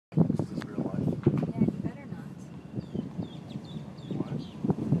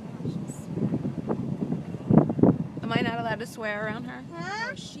to swear around her? Huh?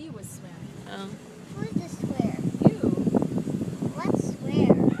 No, she was swearing. Oh. Who's the swear? You. What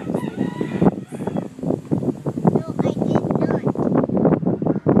swear? No, I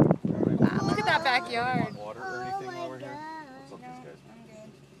did not. Wow, look at that backyard. Water or Oh anything my while we're here? God. What's up, these guys?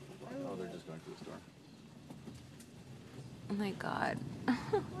 Oh, they're just going to the store. Oh my god.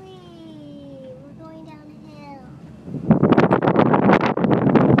 We're going downhill.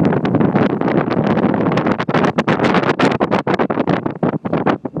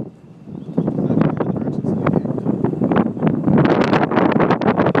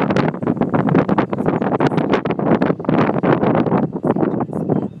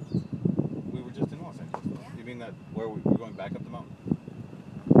 We were just in Los Angeles. You mean that where we're going back up the mountain?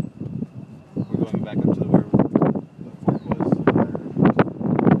 We're going back up to where the fort was.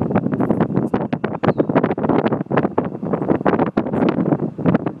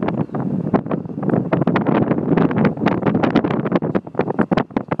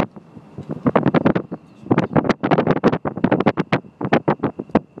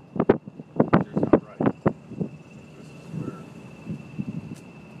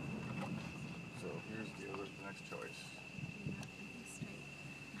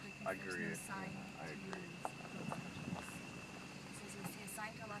 I agree. There's no sign. I agree. So we see a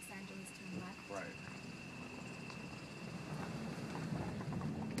sign to Los Angeles, turn left. Right.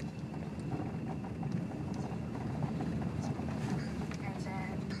 And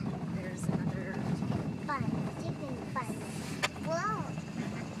then there's another. Fun. Chicken fun. Whoa.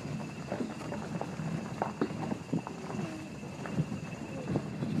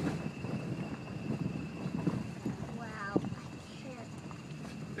 Wow.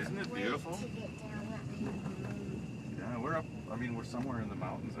 Isn't it Wait beautiful? to get down that Yeah, we're up. I mean, we're somewhere in the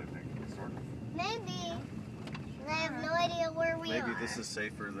mountains, I think. Sort of. Maybe. I have no idea where we are. Maybe this is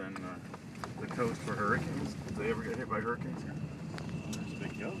safer than the coast for hurricanes. Did they ever get hit by hurricanes here? There's a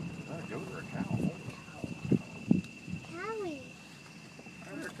big goat. Is that a goat or a cow? Cowie.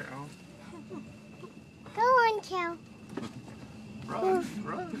 There's a cow. Go on, cow. Run,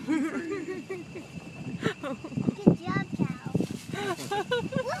 run. Good job, cow.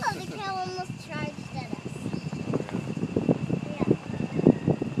 Whoa, the cow almost charged at us. Yeah.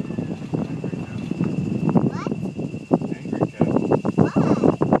 What? Angry cow. Why?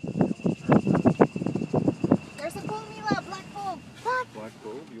 There's a bull, Mila, black bull. Black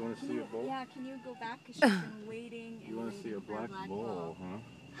bull? You want to see a bull? Yeah, can you go back? Because she's been waiting. You want to see a black bull, huh?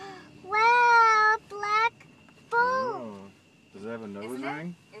 Wow, black bull. Oh. Does it have a nose Isn't it?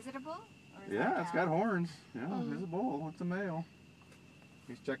 ring? Is it a bull? Or is that Yeah, a it's cow? got horns. Yeah, it's a bull. It's a male.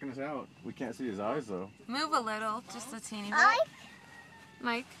 He's checking us out. We can't see his eyes though. Move a little, just a teeny bit. I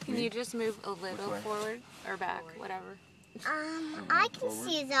Mike, can Me? you just move a little way? forward or back, whatever? I can Forward,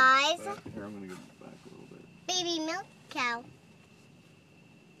 see his eyes. back. Here, I'm gonna go back a little bit. Baby milk cow.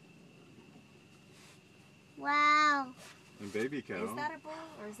 Wow. And baby cow. Is that a bull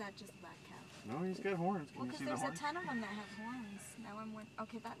or is that just a black cow? No, he's got horns. Can Well, you because see the there's a horns? ton of them that have horns. Now I'm wondering.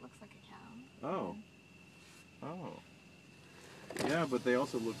 Okay, that looks like a cow. Oh. Oh. Yeah, but they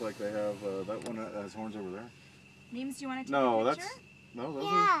also look like they have that one has horns over there. Memes, do you want to take No, a picture? that's no, those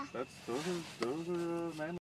Yeah. are man.